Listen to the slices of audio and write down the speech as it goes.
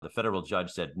federal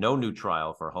judge said no new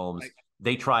trial for Holmes.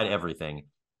 They tried everything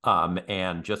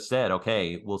and just said,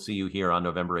 okay, we'll see you here on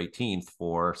November 18th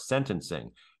for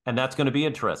sentencing. And that's going to be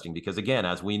interesting because, again,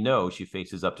 as we know, she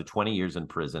faces up to 20 years in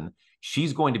prison.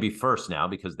 She's going to be first now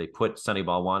because they put Sunny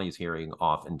Balwani's hearing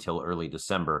off until early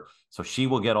December. So she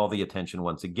will get all the attention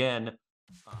once again.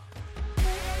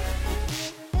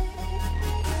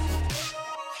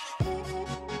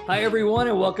 Hi, everyone,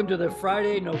 and welcome to the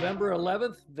Friday, November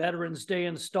 11th, Veterans Day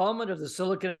installment of the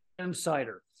Silicon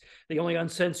Insider, the only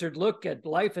uncensored look at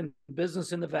life and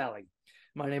business in the Valley.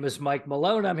 My name is Mike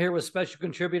Malone. I'm here with special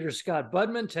contributor Scott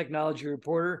Budman, technology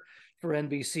reporter for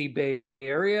NBC Bay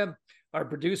Area. Our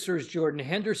producer is Jordan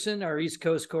Henderson. Our East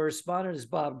Coast correspondent is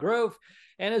Bob Grove.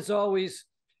 And as always,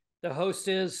 the host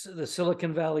is the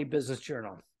Silicon Valley Business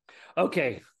Journal.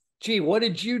 Okay, gee, what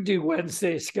did you do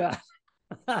Wednesday, Scott?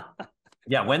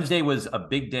 Yeah, Wednesday was a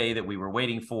big day that we were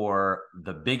waiting for.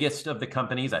 The biggest of the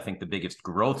companies, I think the biggest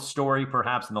growth story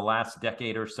perhaps in the last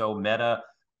decade or so, Meta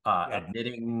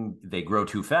admitting they grow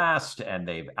too fast and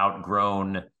they've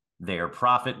outgrown their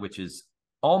profit, which is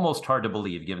almost hard to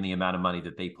believe given the amount of money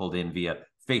that they pulled in via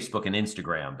Facebook and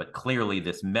Instagram. But clearly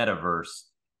this metaverse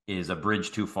is a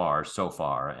bridge too far so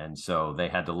far. And so they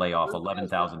had to lay off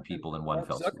 11,000 people in one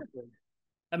fell swoop.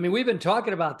 I mean, we've been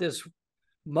talking about this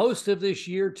most of this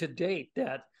year to date,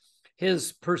 that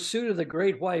his pursuit of the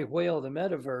great white whale, the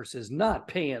metaverse, is not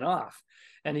paying off,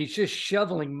 and he's just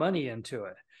shoveling money into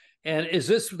it. And is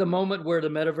this the moment where the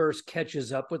metaverse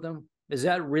catches up with him? Is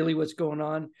that really what's going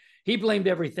on? He blamed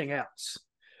everything else.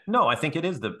 No, I think it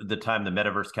is the time the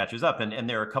metaverse catches up. And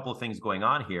there are a couple of things going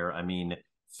on here. I mean,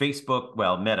 Facebook,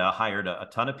 Meta hired a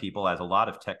ton of people, as a lot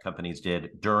of tech companies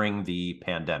did during the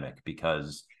pandemic,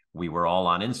 because we were all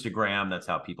on Instagram. That's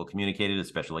how people communicated,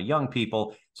 especially young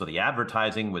people. So the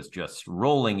advertising was just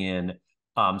rolling in.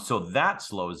 So that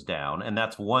slows down. And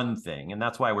that's one thing. And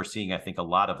that's why we're seeing, I think, a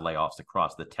lot of layoffs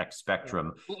across the tech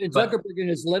spectrum. Zuckerberg, in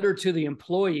his letter to the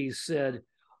employees, said,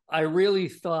 I really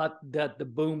thought that the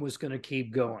boom was going to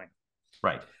keep going.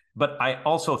 Right. But I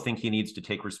also think he needs to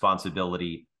take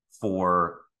responsibility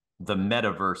for the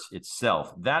metaverse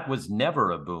itself. That was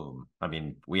never a boom. I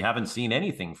mean, we haven't seen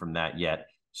anything from that yet.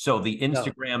 So the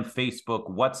Instagram, Facebook,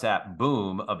 WhatsApp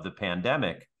boom of the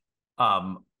pandemic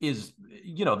is,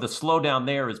 the slowdown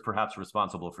there is perhaps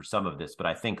responsible for some of this. But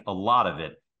I think a lot of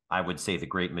it, I would say the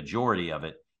great majority of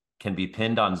it, can be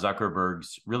pinned on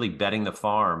Zuckerberg's really betting the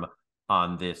farm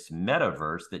on this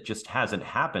metaverse that just hasn't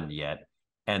happened yet.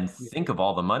 And think of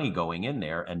all the money going in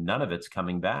there, and none of it's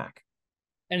coming back.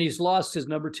 And he's lost his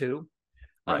number two.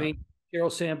 Right. I mean, Sheryl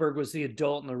Sandberg was the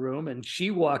adult in the room, and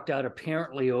she walked out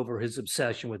apparently over his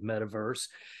obsession with metaverse.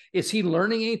 Is he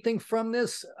learning anything from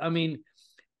this? I mean,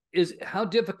 how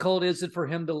difficult is it for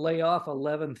him to lay off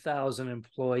 11,000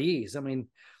 employees?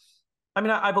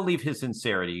 I believe his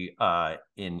sincerity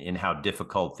in how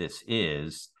difficult this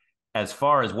is. As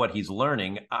far as what he's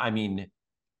learning, I mean,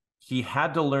 he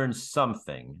had to learn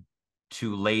something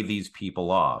to lay these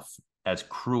people off. As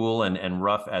cruel and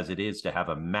rough as it is to have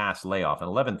a mass layoff, and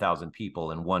 11,000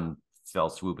 people in one fell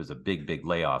swoop is a big, big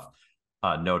layoff,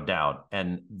 no doubt.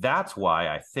 And that's why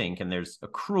I think, and there's a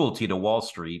cruelty to Wall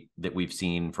Street that we've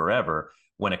seen forever,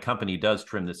 when a company does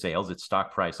trim the sails, its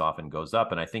stock price often goes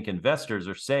up. And I think investors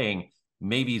are saying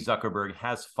maybe Zuckerberg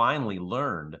has finally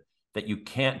learned that you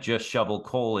can't just shovel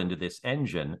coal into this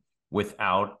engine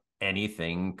without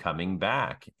anything coming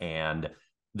back. And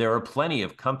there are plenty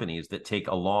of companies that take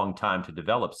a long time to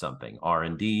develop something,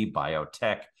 R&D,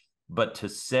 biotech, but to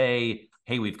say,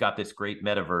 hey, we've got this great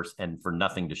metaverse and for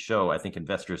nothing to show, I think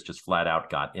investors just flat out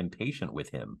got impatient with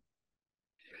him.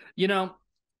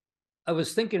 I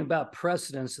was thinking about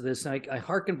precedents of this, and I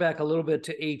hearken back a little bit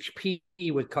to HP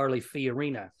with Carly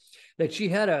Fiorina, that she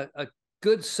had a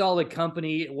good, solid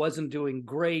company. It wasn't doing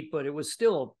great, but it was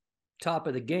still top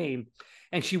of the game.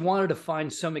 And she wanted to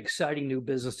find some exciting new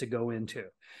business to go into.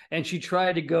 And she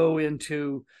tried to go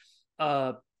into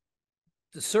the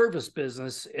service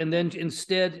business. And then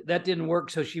instead, that didn't work.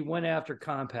 So she went after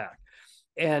Compaq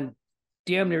and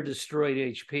damn near destroyed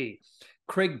HP.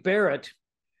 Craig Barrett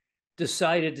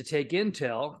decided to take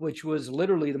Intel, which was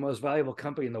literally the most valuable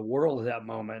company in the world at that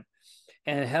moment,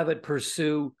 and have it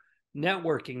pursue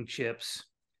networking chips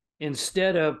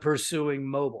instead of pursuing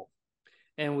mobile.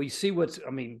 And we see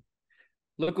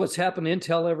look what's happened to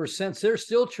Intel ever since. They're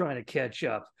still trying to catch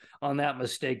up on that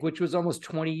mistake, which was almost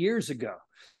 20 years ago.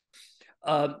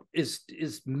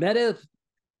 Is Meta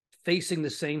facing the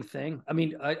same thing? I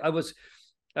mean, I was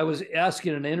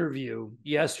asking in an interview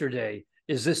yesterday,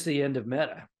 is this the end of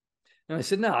Meta? And I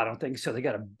said, no, I don't think so. They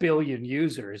got 1 billion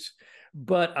users,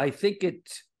 but I think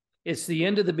it's the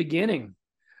end of the beginning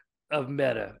of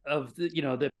Meta, of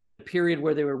the period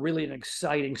where they were really an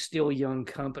exciting, still young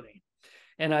company.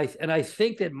 And I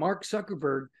think that Mark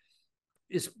Zuckerberg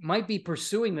might be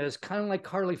pursuing this kind of like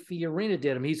Carly Fiorina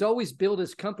did him. He's always built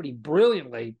his company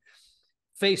brilliantly.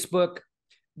 Facebook,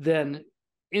 then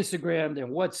Instagram, then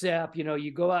WhatsApp.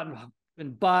 You go out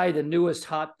and buy the newest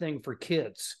hot thing for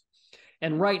kids.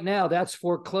 And right now that's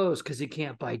foreclosed because he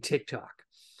can't buy TikTok.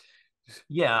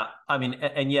 Yeah, I mean,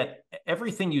 and yet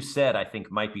everything you said, I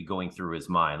think, might be going through his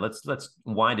mind. Let's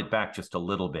wind it back just a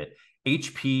little bit.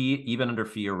 HP, even under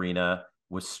Fiorina,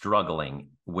 was struggling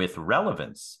with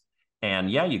relevance. And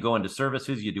yeah, you go into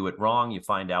services, you do it wrong, you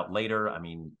find out later. I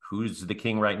mean, who's the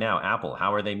king right now? Apple.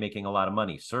 How are they making a lot of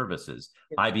money? Services.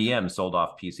 IBM sold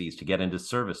off PCs to get into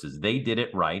services. They did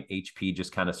it right. HP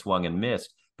just kind of swung and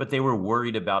missed, but they were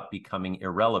worried about becoming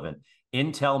irrelevant.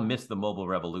 Intel missed the mobile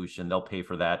revolution. They'll pay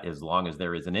for that as long as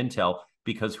there is an Intel,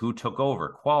 because who took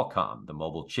over? Qualcomm, the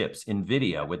mobile chips,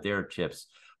 NVIDIA with their chips.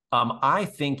 I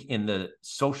think in the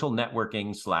social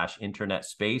networking / internet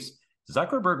space,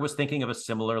 Zuckerberg was thinking of a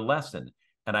similar lesson.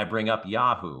 And I bring up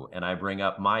Yahoo and I bring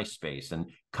up MySpace and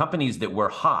companies that were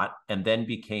hot and then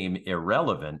became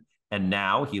irrelevant. And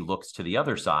now he looks to the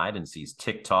other side and sees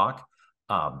TikTok,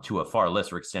 to a far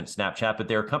lesser extent, Snapchat. But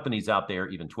there are companies out there,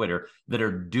 even Twitter, that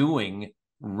are doing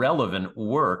relevant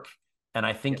work. And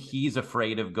I think he's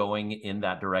afraid of going in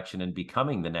that direction and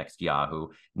becoming the next Yahoo.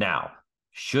 Now,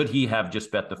 should he have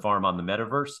just bet the farm on the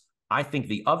metaverse? I think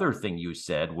the other thing you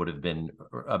said would have been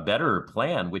a better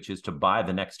plan, which is to buy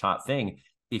the next hot thing.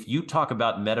 If you talk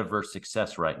about metaverse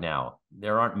success right now,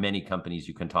 there aren't many companies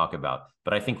you can talk about,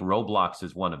 but I think Roblox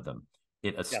is one of them.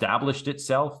 It established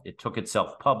itself. It took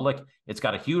itself public. It's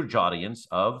got a huge audience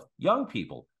of young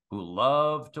people who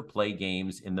love to play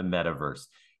games in the metaverse.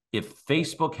 If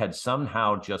Facebook had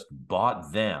somehow just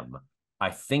bought them, I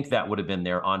think that would have been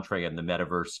their entree in the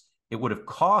metaverse. It would have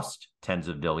cost tens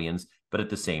of billions, but at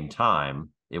the same time,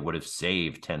 it would have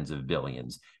saved tens of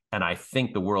billions. And I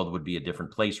think the world would be a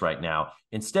different place right now.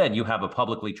 Instead, you have a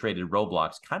publicly traded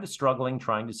Roblox kind of struggling,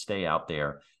 trying to stay out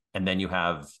there. And then you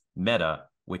have Meta,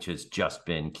 which has just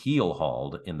been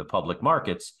keel-hauled in the public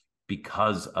markets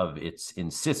because of its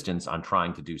insistence on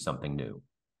trying to do something new.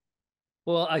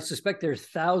 Well, I suspect there's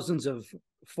thousands of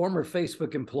former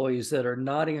Facebook employees that are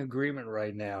nodding agreement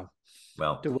right now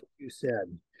to what you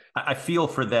said. I feel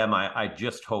for them. I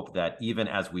just hope that even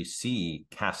as we see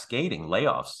cascading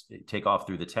layoffs take off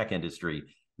through the tech industry,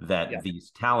 that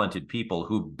these talented people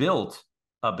who built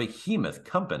a behemoth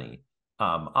company,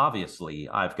 obviously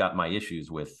I've got my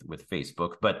issues with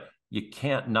Facebook, but you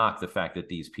can't knock the fact that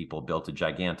these people built a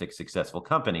gigantic, successful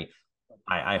company.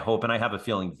 I hope, and I have a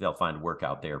feeling they'll find work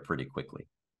out there pretty quickly.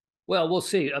 Well, we'll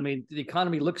see. I mean, the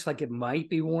economy looks like it might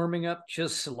be warming up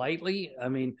just slightly. I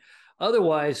mean,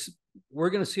 otherwise, we're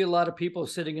going to see a lot of people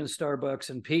sitting in Starbucks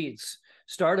and Pete's,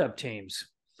 startup teams.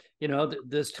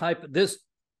 This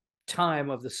time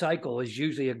of the cycle is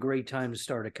usually a great time to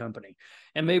start a company.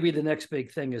 And maybe the next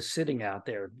big thing is sitting out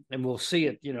there, and we'll see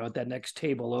it, at that next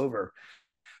table over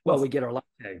while we get our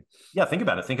latte. Yeah, think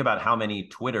about it. Think about how many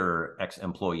Twitter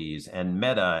ex-employees and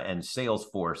Meta and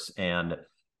Salesforce and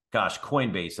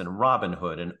Coinbase and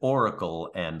Robinhood and Oracle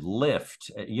and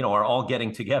Lyft, are all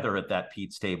getting together at that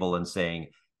Pete's table and saying,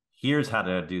 here's how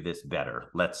to do this better.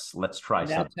 Let's try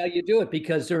something. That's how you do it,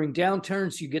 because during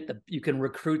downturns, you can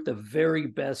recruit the very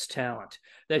best talent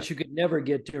that you could never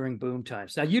get during boom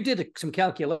times. Now, you did some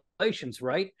calculations,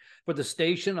 right, for the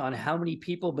station on how many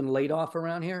people have been laid off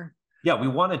around here? Yeah, we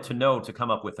wanted to come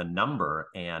up with a number.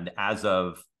 And as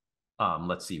of,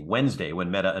 Wednesday,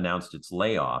 when Meta announced its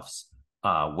layoffs,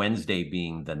 Wednesday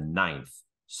being the 9th.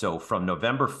 So from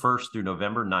November 1st through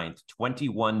November 9th,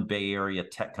 21 Bay Area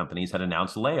tech companies had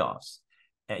announced layoffs,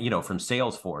 from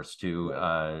Salesforce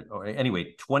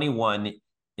to, 21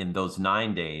 in those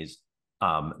 9 days.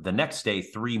 The next day,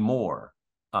 3 more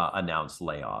announced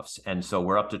layoffs. And so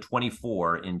we're up to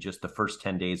 24 in just the first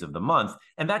 10 days of the month.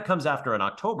 And that comes after in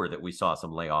October that we saw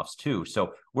some layoffs too.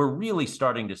 So we're really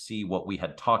starting to see what we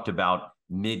had talked about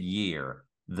mid-year,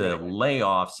 the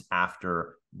layoffs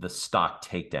after the stock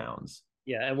takedowns.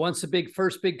 Yeah, and once the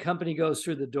first big company goes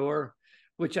through the door,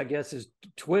 which I guess is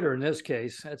Twitter in this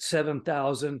case, at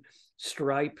 7,000,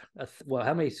 Stripe. Well,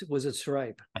 how many was it?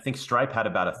 Stripe? I think Stripe had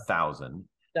about 1,000.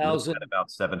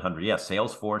 About 700. Yeah,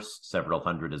 Salesforce, several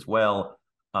hundred as well.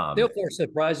 Salesforce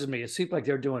surprises me. It seems like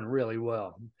they're doing really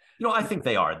well. I think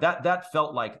they are. That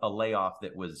felt like a layoff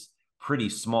that was pretty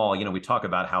small. We talk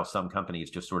about how some companies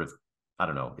just sort of, I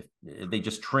don't know, they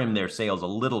just trim their sales a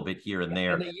little bit here and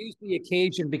there. And they use the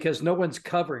occasion because no one's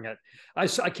covering it. I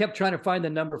kept trying to find the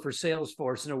number for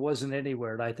Salesforce and it wasn't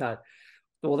anywhere. And I thought,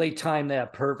 Well, they timed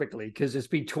that perfectly because it's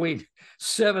between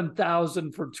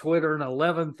 7,000 for Twitter and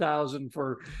 11,000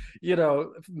 for,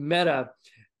 Meta.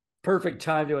 Perfect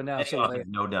time to announce a Benioff layoff. is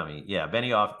no dummy. Yeah,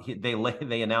 Benioff.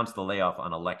 They announced the layoff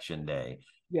on election day,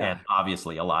 Yeah. and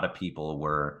obviously a lot of people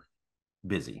were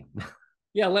busy.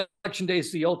 Yeah. Election day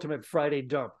is the ultimate Friday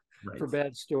dump for Right.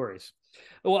 bad stories.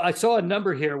 Well, I saw a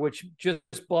number here which just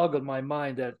boggled my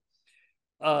mind that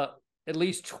uh, at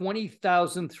least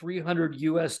 20,300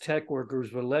 U.S. tech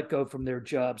workers were let go from their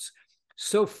jobs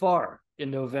so far in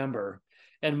November,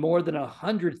 and more than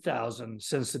 100,000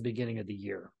 since the beginning of the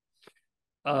year.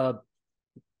 Uh,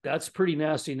 that's pretty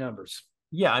nasty numbers.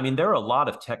 Yeah, I mean, there are a lot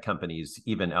of tech companies,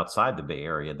 even outside the Bay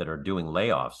Area, that are doing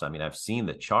layoffs. I mean, I've seen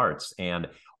the charts. And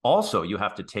also, you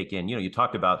have to take in, you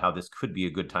talked about how this could be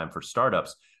a good time for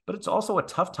startups, but it's also a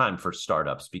tough time for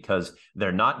startups because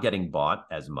they're not getting bought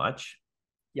as much.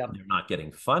 Yep. They're not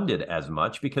getting funded as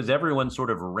much because everyone's sort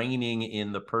of reining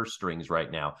in the purse strings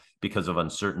right now because of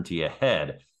uncertainty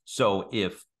ahead. So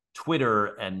if Twitter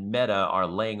and Meta are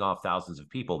laying off thousands of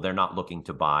people, they're not looking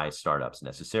to buy startups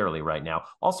necessarily right now.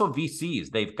 Also, VCs,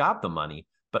 they've got the money,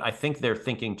 but I think they're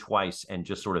thinking twice and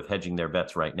just sort of hedging their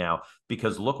bets right now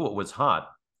because look what was hot.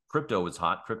 Crypto was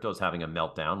hot. Crypto's having a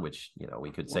meltdown, which we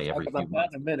could We'll say talk every few about that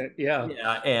months. in a minute. Yeah.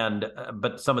 Yeah, and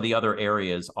but some of the other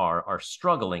areas are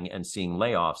struggling and seeing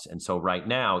layoffs. And so right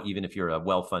now, even if you're a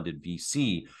well-funded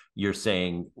VC, you're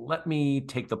saying, let me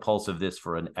take the pulse of this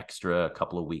for an extra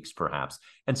couple of weeks, perhaps.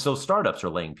 And so startups are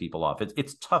laying people off.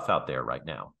 It's tough out there right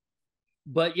now.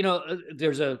 But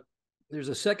there's a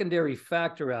secondary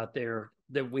factor out there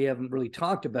that we haven't really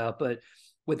talked about. But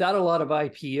without a lot of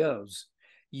IPOs,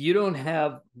 you don't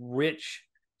have rich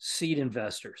seed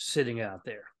investors sitting out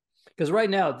there. Because right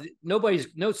now,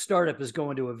 no startup is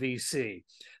going to a VC.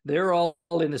 They're all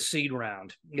in the seed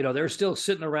round. They're still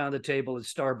sitting around the table at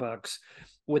Starbucks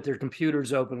with their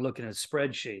computers open looking at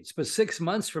spreadsheets. But 6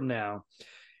 months from now,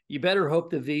 you better hope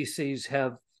the VCs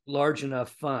have large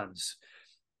enough funds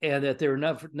and that there are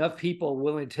enough people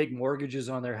willing to take mortgages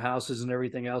on their houses and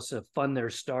everything else to fund their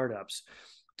startups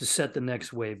to set the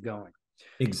next wave going.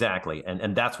 Exactly.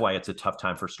 And that's why it's a tough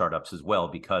time for startups as well,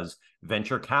 because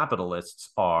venture capitalists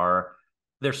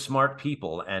they're smart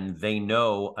people and they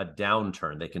know a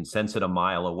downturn. They can sense it a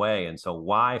mile away. And so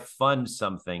why fund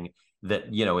something that,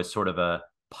 is sort of a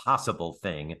possible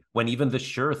thing when even the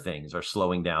sure things are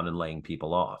slowing down and laying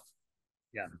people off?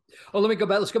 Yeah. Oh, let me go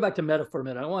back. Let's go back to Meta for a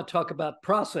minute. I want to talk about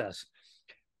process.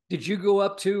 Did you go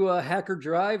up to Hacker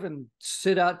Drive and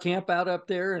camp out up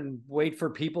there and wait for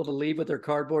people to leave with their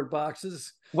cardboard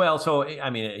boxes? Well, so I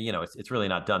mean, it's really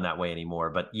not done that way anymore.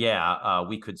 But yeah,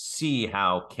 we could see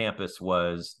how campus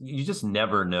was. You just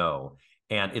never know,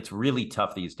 and it's really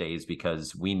tough these days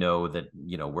because we know that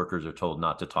workers are told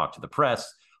not to talk to the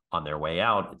press on their way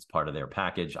out. It's part of their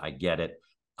package. I get it,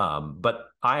 but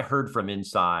I heard from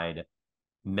inside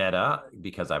Meta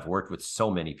because I've worked with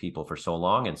so many people for so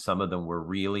long, and some of them were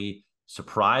really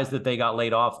surprised that they got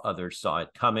laid off. Others saw it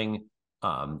coming.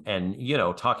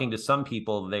 And talking to some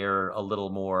people, they're a little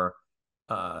more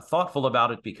thoughtful about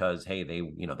it because hey,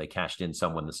 they cashed in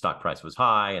some when the stock price was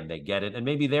high and they get it, and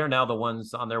maybe they're now the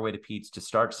ones on their way to Pete's to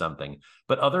start something.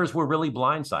 But others were really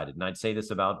blindsided, and I'd say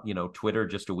this about Twitter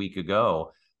just a week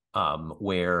ago,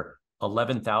 where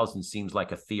 11,000 seems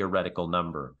like a theoretical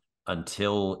number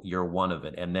until you're one of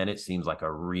it, and then it seems like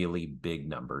a really big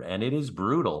number, and it is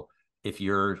brutal if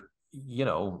you're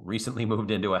recently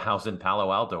moved into a house in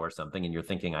Palo Alto or something, and you're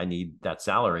thinking, I need that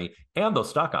salary and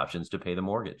those stock options to pay the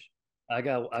mortgage. I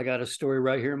got a story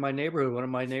right here in my neighborhood. One of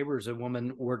my neighbors, a woman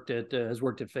has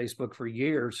worked at Facebook for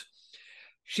years.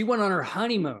 She went on her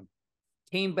honeymoon,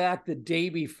 came back the day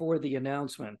before the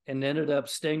announcement, and ended up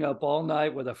staying up all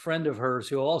night with a friend of hers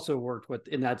who also worked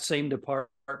in that same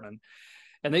department,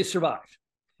 and they survived.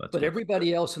 That's But good.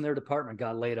 everybody else in their department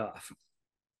got laid off.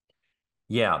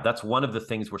 Yeah, that's one of the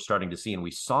things we're starting to see. And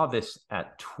we saw this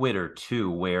at Twitter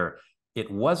too, where it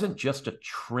wasn't just a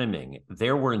trimming.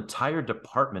 There were entire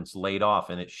departments laid off.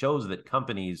 And it shows that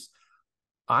companies,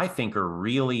 I think, are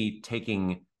really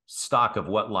taking stock of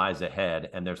what lies ahead.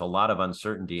 And there's a lot of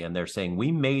uncertainty. And they're saying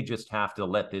we may just have to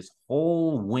let this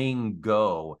whole wing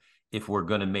go if we're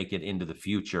going to make it into the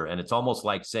future. And it's almost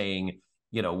like saying,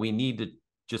 we need to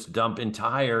just dump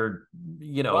entire,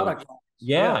 Product.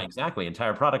 yeah, Yeah. exactly.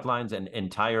 Entire product lines and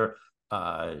entire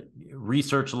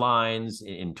research lines.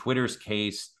 In Twitter's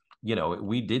case,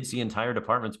 we did see entire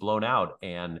departments blown out,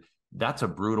 and that's a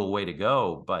brutal way to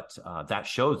go. But that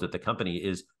shows that the company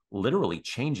is literally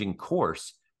changing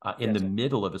course in the Yes.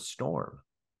 middle of a storm.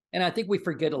 And I think we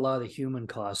forget a lot of the human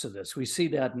costs of this. We see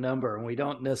that number and we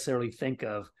don't necessarily think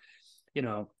of,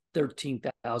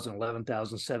 13,000,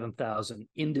 11,000, 7,000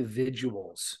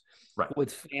 individuals Right.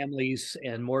 with families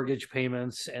and mortgage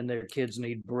payments, and their kids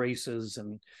need braces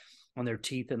and on their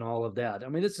teeth and all of that. I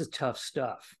mean, this is tough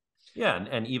stuff. Yeah,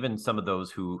 and even some of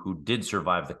those who did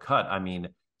survive the cut, I mean,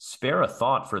 spare a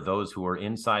thought for those who are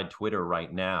inside Twitter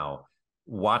right now,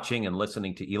 watching and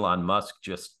listening to Elon Musk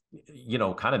just,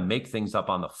 kind of make things up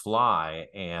on the fly.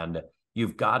 And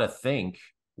you've got to think,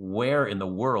 where in the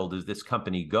world is this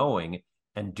company going?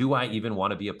 And do I even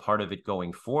want to be a part of it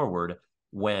going forward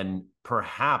when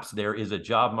perhaps there is a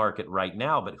job market right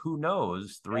now, but who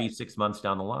knows, 3, 6 months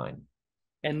down the line?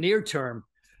 And near term,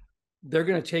 they're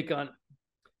going to take on.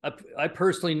 I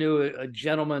personally knew a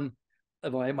gentleman,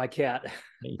 my cat.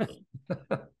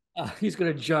 He's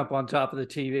going to jump on top of the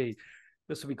TV.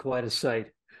 This will be quite a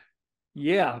sight.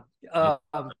 Yeah.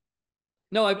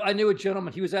 No, I knew a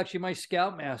gentleman. He was actually my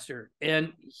scoutmaster,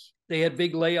 and they had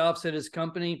big layoffs at his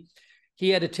company. He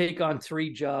had to take on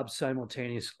 3 jobs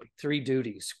simultaneously, 3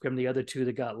 duties from the other 2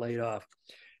 that got laid off.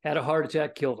 Had a heart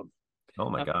attack, killed him.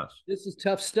 Oh my gosh. This is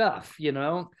tough stuff,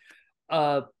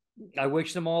 I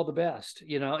wish them all the best.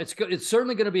 It's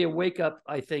certainly going to be a wake up,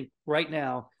 I think, right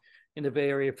now in the Bay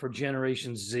Area for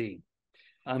Generation Z.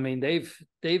 I mean,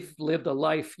 they've lived a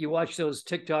life. You watch those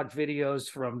TikTok videos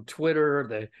from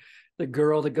Twitter, the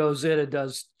girl that goes in and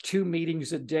does 2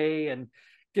 meetings a day and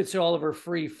gets all of her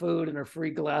free food and her free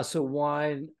glass of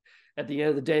wine at the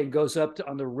end of the day and goes up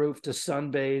on the roof to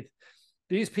sunbathe.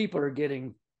 These people are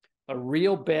getting a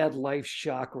real bad life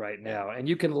shock right now, and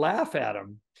you can laugh at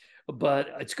them, but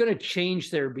it's going to change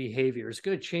their behavior. It's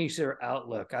going to change their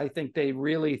outlook. I think they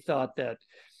really thought that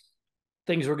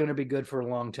things were going to be good for a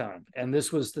long time, and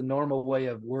this was the normal way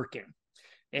of working.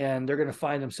 And they're going to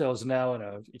find themselves now in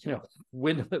a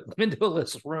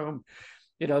windowless room,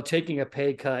 taking a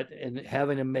pay cut and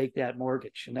having to make that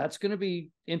mortgage, and that's going to be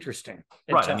interesting.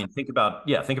 Right. Tough. I mean, think about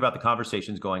the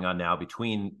conversations going on now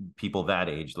between people that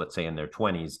age, let's say in their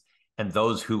 20s, and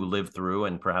those who lived through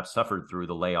and perhaps suffered through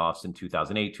the layoffs in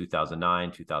 2008,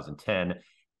 2009, 2010.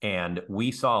 And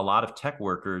we saw a lot of tech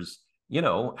workers,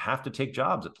 have to take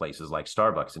jobs at places like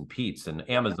Starbucks and Pete's and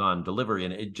Amazon delivery,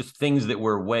 and just things that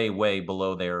were way, way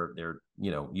below their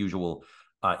usual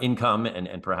income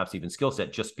and perhaps even skill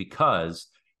set, just because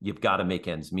you've got to make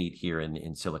ends meet here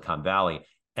in Silicon Valley.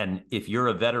 And if you're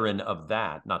a veteran of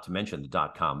that, not to mention the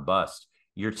dot-com bust,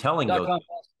 you're telling those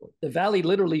the Valley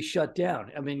literally shut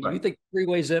down. I mean, right. You think the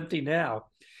freeway's empty now.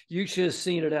 You should have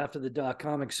seen it after the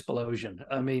dot-com explosion.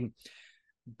 I mean,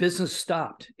 business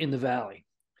stopped in the Valley.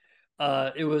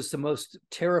 It was the most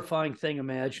terrifying thing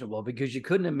imaginable because you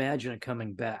couldn't imagine it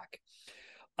coming back.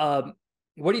 What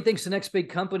do you think is the next big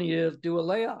company to do a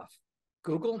layoff?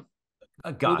 Google?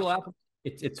 Google, Apple?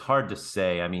 It's hard to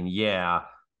say. I mean, yeah,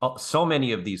 so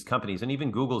many of these companies, and even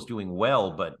Google's doing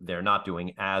well, but they're not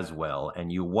doing as well.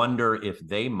 And you wonder if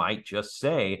they might just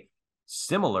say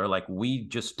similar, like, we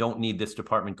just don't need this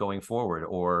department going forward,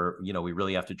 or, we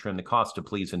really have to trim the cost to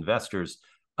please investors.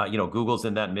 Google's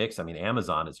in that mix. I mean,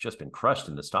 Amazon has just been crushed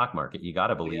in the stock market. You got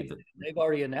to believe that they've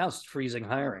already announced freezing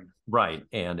hiring. Right.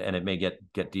 And it may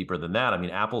get deeper than that. I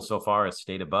mean, Apple so far has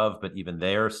stayed above, but even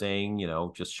they're saying,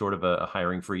 just short of a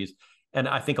hiring freeze. And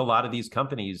I think a lot of these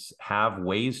companies have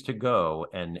ways to go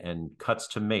and cuts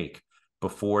to make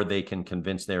before they can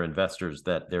convince their investors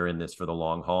that they're in this for the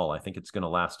long haul. I think it's going to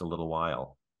last a little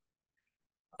while.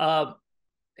 How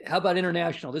about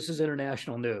international? This is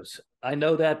international news. I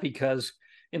know that because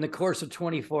in the course of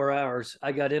 24 hours,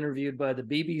 I got interviewed by the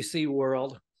BBC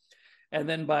World and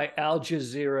then by Al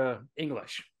Jazeera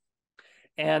English.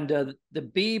 And the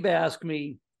Beeb asked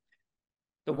me,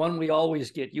 the one we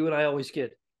always get, you and I always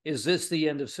get, is this the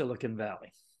end of Silicon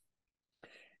Valley?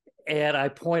 And I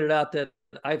pointed out that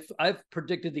I've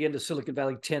predicted the end of Silicon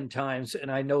Valley 10 times,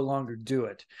 and I no longer do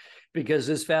it because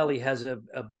this valley has a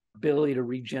ability to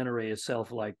regenerate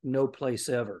itself like no place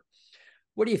ever.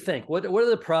 What do you think? What are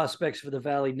the prospects for the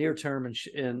valley near term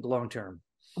and long term?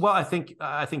 Well, I think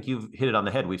you've hit it on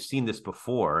the head. We've seen this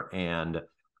before, and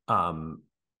I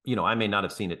may not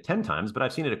have seen it 10 times, but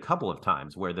I've seen it a couple of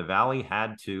times where the valley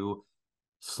had to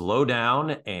slow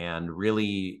down and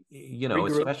really,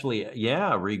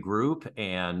 regroup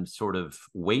and sort of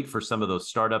wait for some of those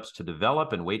startups to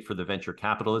develop and wait for the venture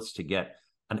capitalists to get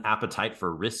an appetite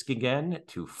for risk again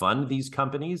to fund these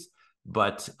companies.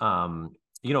 But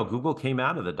Google came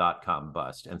out of the dot-com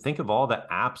bust, and think of all the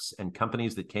apps and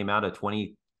companies that came out of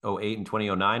 2008 and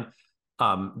 2009.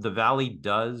 The Valley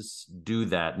does do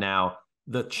that. Now,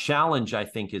 the challenge, I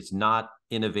think, is not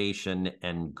innovation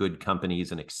and good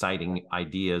companies and exciting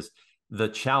ideas. The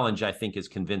challenge, I think, is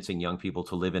convincing young people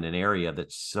to live in an area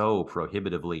that's so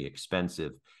prohibitively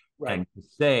expensive, Right. and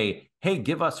say, hey,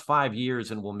 give us 5 years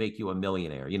and we'll make you a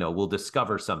millionaire. We'll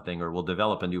discover something or we'll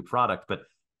develop a new product. But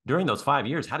during those 5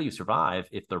 years, how do you survive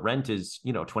if the rent is,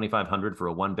 2,500 for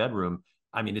a 1 bedroom?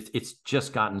 I mean, it's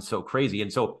just gotten so crazy.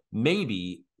 And so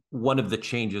maybe one of the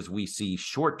changes we see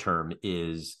short term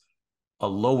is a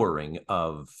lowering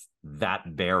of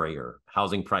that barrier.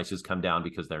 Housing prices come down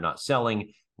because they're not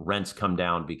selling, rents come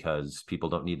down because people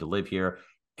don't need to live here.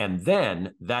 And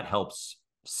then that helps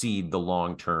seed the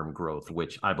long-term growth,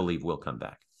 which I believe will come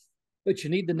back. But you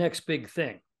need the next big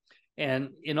thing. And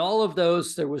in all of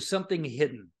those, there was something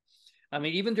hidden. I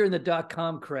mean, even during the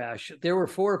dot-com crash, there were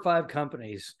 4 or 5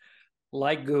 companies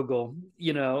like Google,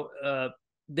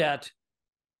 that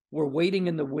were waiting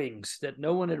in the wings, that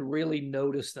no one had really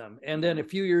noticed them. And then a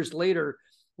few years later,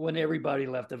 when everybody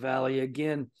left the valley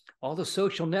again, all the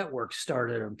social networks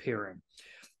started appearing.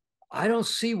 I don't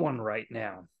see one right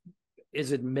now.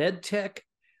 Is it med tech?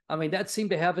 I mean, that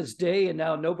seemed to have its day, and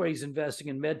now nobody's investing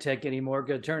in med tech anymore.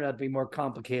 Going to turn out to be more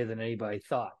complicated than anybody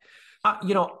thought.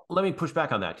 Let me push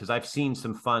back on that because I've seen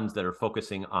some funds that are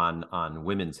focusing on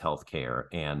women's healthcare,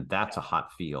 and that's a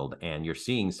hot field. And you're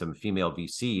seeing some female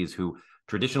VCs who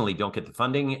traditionally don't get the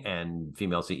funding and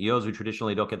female CEOs who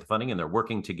traditionally don't get the funding, and they're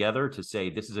working together to say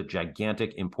this is a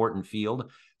gigantic, important field.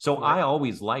 So right. I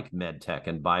always like med tech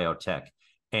and biotech.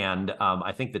 And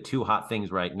I think the two hot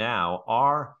things right now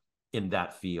are in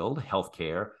that field,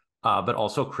 healthcare, but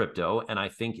also crypto. And I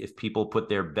think if people put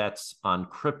their bets on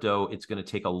crypto, it's going to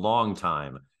take a long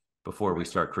time before we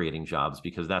start creating jobs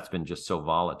because that's been just so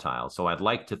volatile. So I'd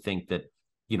like to think that,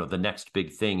 the next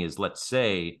big thing is, let's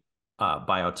say,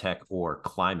 biotech or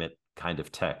climate kind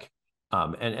of tech.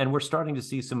 And we're starting to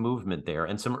see some movement there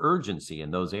and some urgency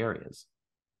in those areas.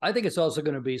 I think it's also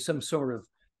going to be some sort of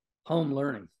home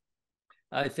learning.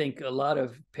 I think a lot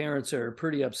of parents are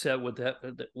pretty upset with that,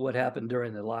 what happened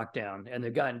during the lockdown, and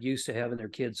they've gotten used to having their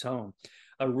kids home.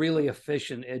 A really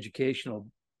efficient educational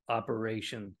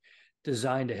operation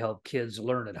designed to help kids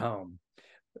learn at home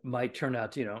might turn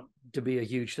out, to be a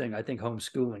huge thing. I think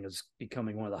homeschooling is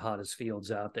becoming one of the hottest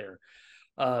fields out there,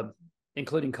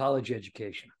 including college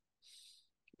education.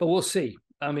 But we'll see.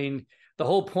 I mean, the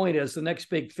whole point is the next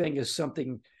big thing is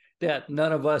something that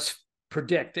none of us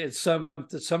predict. It's some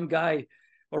guy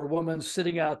or woman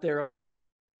sitting out there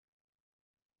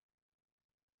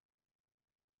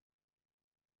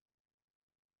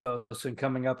and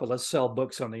coming up with, let's sell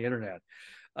books on the internet.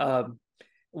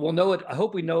 We'll know it. I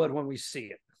hope we know it when we see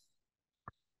it.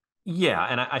 Yeah,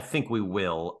 and I think we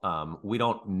will. We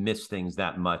don't miss things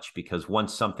that much because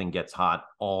once something gets hot,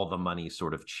 all the money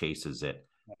sort of chases it.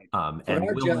 For and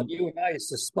our job, you and I, is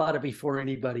to spot it before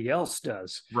anybody else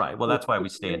does. Right. Well, that's why we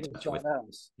stay in touch with.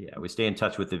 Yeah, we stay in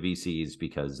touch with the VCs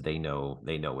because they know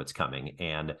what's coming,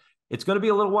 and it's going to be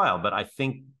a little while. But I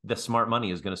think the smart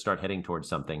money is going to start heading towards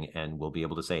something, and we'll be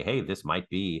able to say, "Hey, this might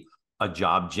be a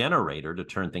job generator to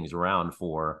turn things around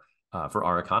for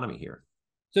our economy here."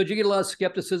 So, did you get a lot of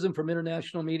skepticism from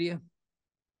international media?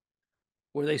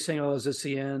 Were they saying, "Oh, is this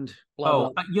the end?" Blah,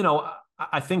 blah.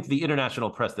 I think the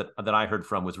international press that I heard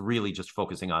from was really just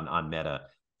focusing on Meta,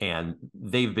 and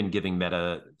they've been giving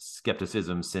Meta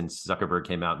skepticism since Zuckerberg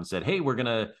came out and said, "Hey, we're going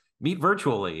to meet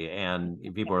virtually," and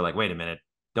people are like, "Wait a minute,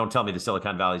 don't tell me the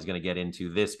Silicon Valley is going to get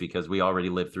into this because we already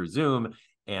lived through Zoom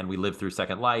and we lived through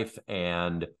Second Life,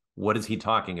 and what is he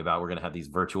talking about? We're going to have these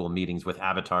virtual meetings with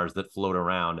avatars that float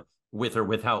around with or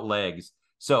without legs."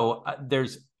 So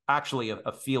there's actually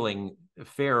a feeling,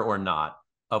 fair or not,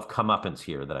 of comeuppance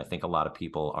here that I think a lot of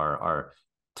people are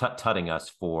tutting us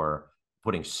for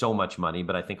putting so much money,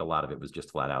 but I think a lot of it was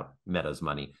just flat out Meta's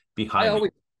money behind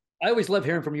it. I always love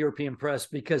hearing from European press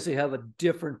because they have a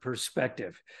different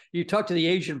perspective. You talk to the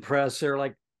Asian press, they're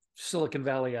like Silicon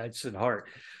Valleyites at heart.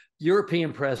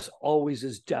 European press always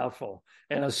is doubtful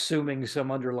and assuming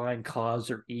some underlying cause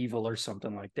or evil or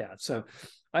something like that. So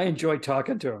I enjoy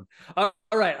talking to them. All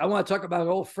right, I want to talk about an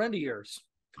old friend of yours.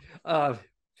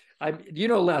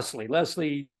 Leslie.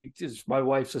 Leslie is my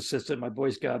wife's assistant, my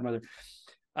boy's godmother.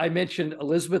 I mentioned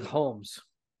Elizabeth Holmes,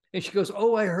 and she goes,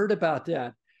 "Oh, I heard about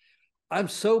that. I'm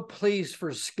so pleased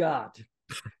for Scott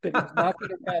that he's not going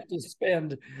to have to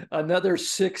spend another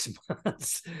 6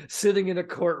 months sitting in a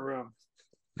courtroom."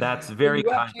 That's very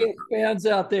kind of fans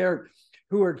out there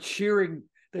who are cheering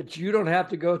that you don't have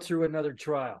to go through another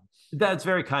trial. That's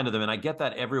very kind of them. And I get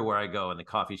that everywhere I go in the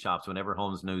coffee shops, whenever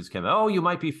Holmes news comes, "Oh, you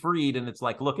might be freed." And it's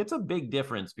like, look, it's a big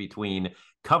difference between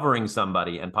covering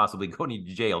somebody and possibly going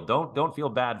to jail. Don't feel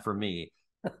bad for me.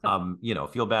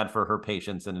 Feel bad for her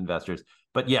patients and investors.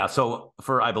 But yeah, so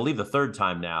for, I believe, the third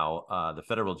time now, the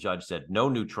federal judge said no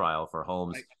new trial for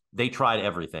Holmes. Right. They tried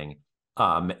everything.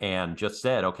 and just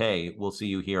said, okay, we'll see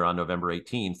you here on November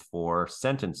 18th for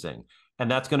sentencing. And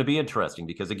that's going to be interesting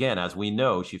because, again, as we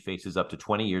know, she faces up to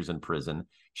 20 years in prison.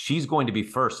 She's going to be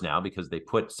first now because they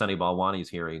put Sunny Balwani's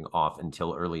hearing off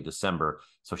until early December.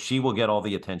 So she will get all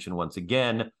the attention once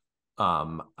again.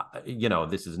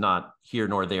 This is not here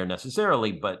nor there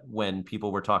necessarily, but when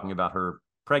people were talking about her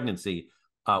pregnancy,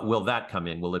 will that come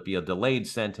in? Will it be a delayed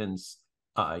sentence?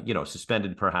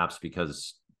 Suspended perhaps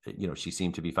because she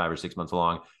seemed to be 5 or 6 months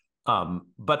along.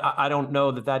 But I don't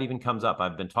know that even comes up.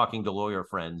 I've been talking to lawyer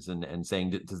friends and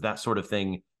saying, does that sort of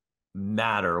thing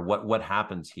matter? What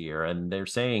happens here? And they're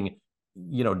saying,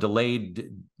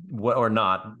 delayed or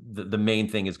not, the main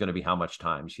thing is going to be how much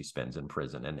time she spends in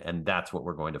prison, and that's what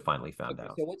we're going to finally find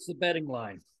out. So what's the betting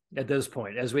line at this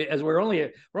point? As we're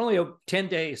only 10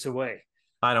 days away.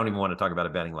 I don't even want to talk about a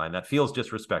betting line. That feels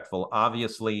disrespectful.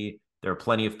 Obviously, there are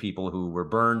plenty of people who were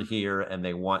burned here and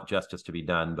they want justice to be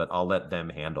done, but I'll let them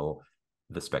handle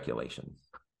the speculation.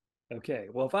 Okay.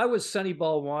 Well, if I was Sunny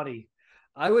Balwani,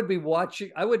 I would be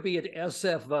at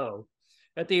SFO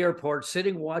at the airport,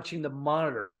 sitting watching the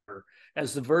monitor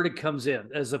as the verdict comes in,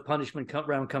 as the punishment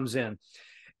round comes in.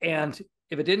 And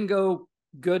if it didn't go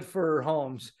good for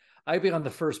Holmes, I'd be on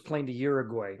the first plane to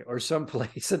Uruguay or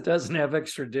someplace that doesn't have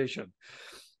extradition.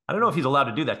 I don't know if he's allowed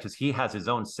to do that because he has his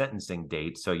own sentencing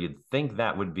date. So you'd think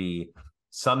that would be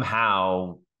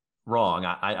somehow wrong.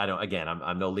 I don't, again,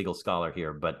 I'm no legal scholar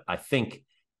here, but I think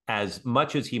as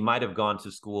much as he might have gone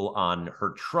to school on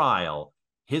her trial,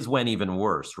 his went even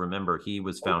worse. Remember, he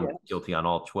was found guilty on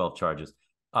all 12 charges.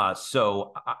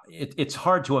 So it's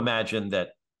hard to imagine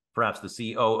that perhaps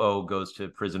the COO goes to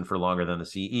prison for longer than the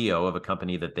CEO of a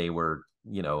company that they were,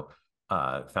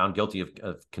 found guilty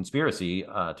of conspiracy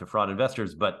to fraud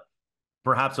investors, but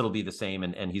perhaps it'll be the same.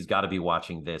 And he's got to be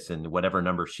watching this, and whatever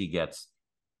number she gets,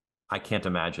 I can't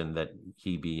imagine that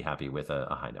he'd be happy with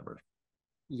a high number.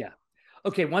 Yeah.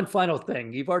 Okay. One final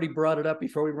thing. You've already brought it up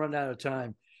before we run out of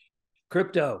time.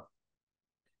 Crypto.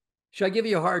 Should I give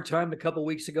you a hard time? A couple of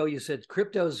weeks ago, you said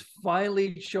crypto's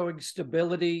finally showing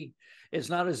stability. It's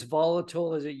not as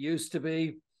volatile as it used to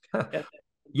be.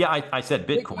 Yeah, I said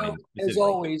Bitcoin. As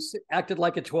always, acted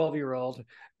like a 12-year-old,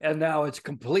 and now it's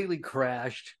completely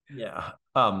crashed. Yeah.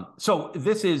 So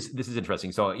this is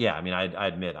interesting. So yeah, I mean, I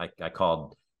admit I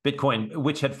called Bitcoin,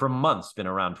 which had for months been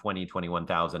around 20,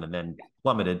 21,000 and then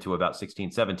plummeted to about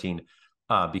 16, 17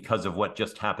 because of what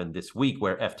just happened this week,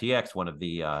 where FTX, one of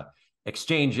the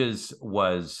exchanges,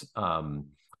 was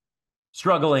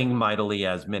struggling mightily,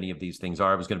 as many of these things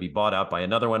are. It was going to be bought out by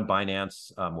another one,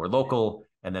 Binance, more local.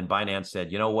 And then Binance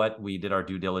said, you know what, we did our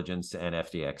due diligence and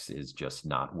FTX is just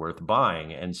not worth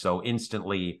buying. And so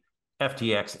instantly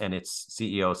FTX and its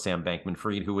CEO, Sam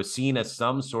Bankman-Fried, who was seen as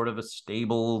some sort of a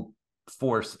stable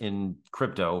force in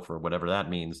crypto, for whatever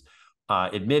that means,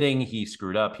 admitting he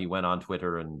screwed up. He went on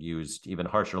Twitter and used even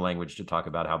harsher language to talk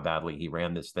about how badly he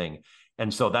ran this thing.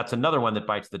 And so that's another one that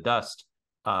bites the dust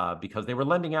because they were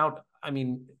lending out, I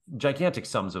mean, gigantic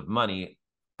sums of money.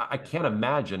 I can't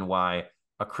imagine why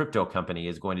a crypto company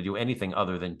is going to do anything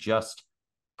other than just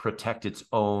protect its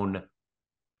own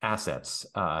assets,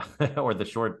 or the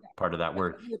short part of that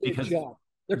word. Because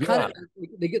they're kind of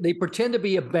they pretend to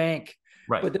be a bank,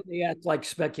 right, but then they act like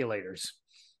speculators.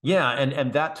 Yeah,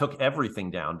 and that took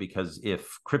everything down, because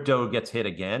if crypto gets hit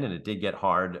again, and it did get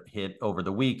hard hit over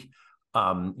the week,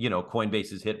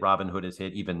 Coinbase is hit, Robinhood is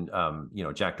hit, even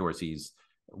Jack Dorsey's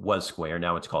was Square,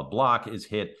 now it's called Block, is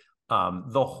hit.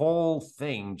 The whole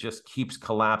thing just keeps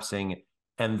collapsing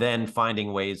and then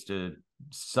finding ways to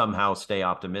somehow stay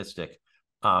optimistic.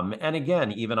 And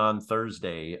again, even on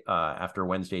Thursday, after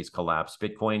Wednesday's collapse,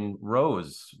 Bitcoin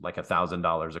rose like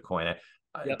 $1,000 a coin.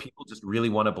 People just really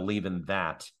want to believe in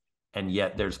that. And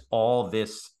yet there's all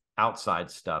this outside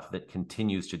stuff that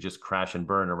continues to just crash and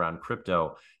burn around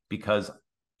crypto, because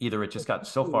either it just got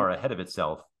so far ahead of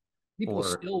itself. People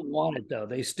still want it, though.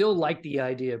 They still like the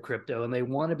idea of crypto and they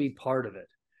want to be part of it.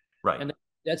 Right. And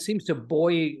that seems to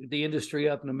buoy the industry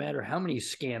up no matter how many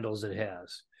scandals it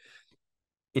has.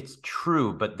 It's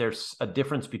true, but there's a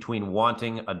difference between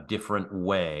wanting a different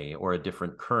way or a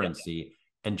different currency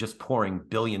and just pouring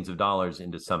billions of dollars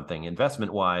into something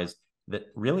investment-wise that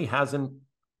really hasn't,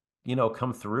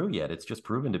 come through yet. It's just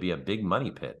proven to be a big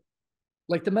money pit.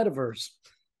 Like the metaverse.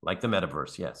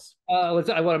 Yes. I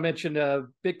want to mention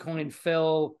Bitcoin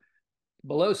fell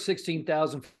below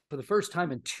 16,000 for the first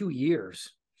time in 2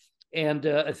 years. And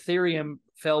Ethereum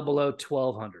fell below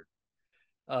 1,200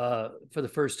 for the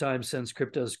first time since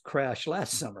crypto's crash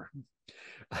last summer.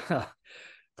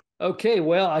 Okay,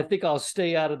 well, I think I'll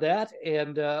stay out of that,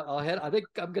 and I think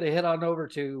I'm going to head on over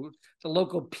to the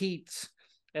local Pete's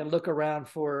and look around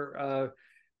for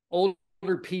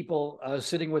older people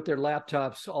sitting with their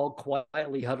laptops, all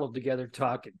quietly huddled together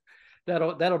talking.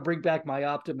 That'll bring back my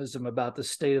optimism about the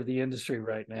state of the industry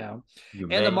right now. You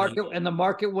And may. the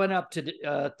market went up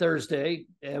to Thursday,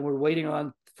 and we're waiting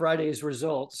on Friday's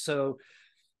results. So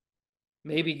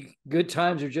maybe good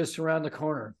times are just around the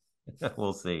corner.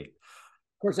 We'll see.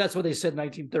 Of course, that's what they said in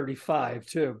 1935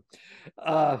 too.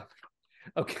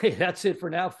 Okay, that's it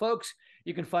for now, folks.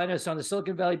 You can find us on the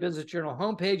Silicon Valley Business Journal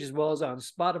homepage, as well as on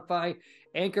Spotify,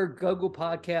 Anchor, Google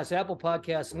Podcasts, Apple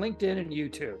Podcasts, LinkedIn, and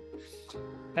YouTube.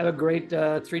 Have a great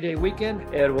 3-day weekend,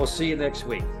 and we'll see you next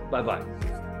week.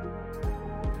 Bye-bye.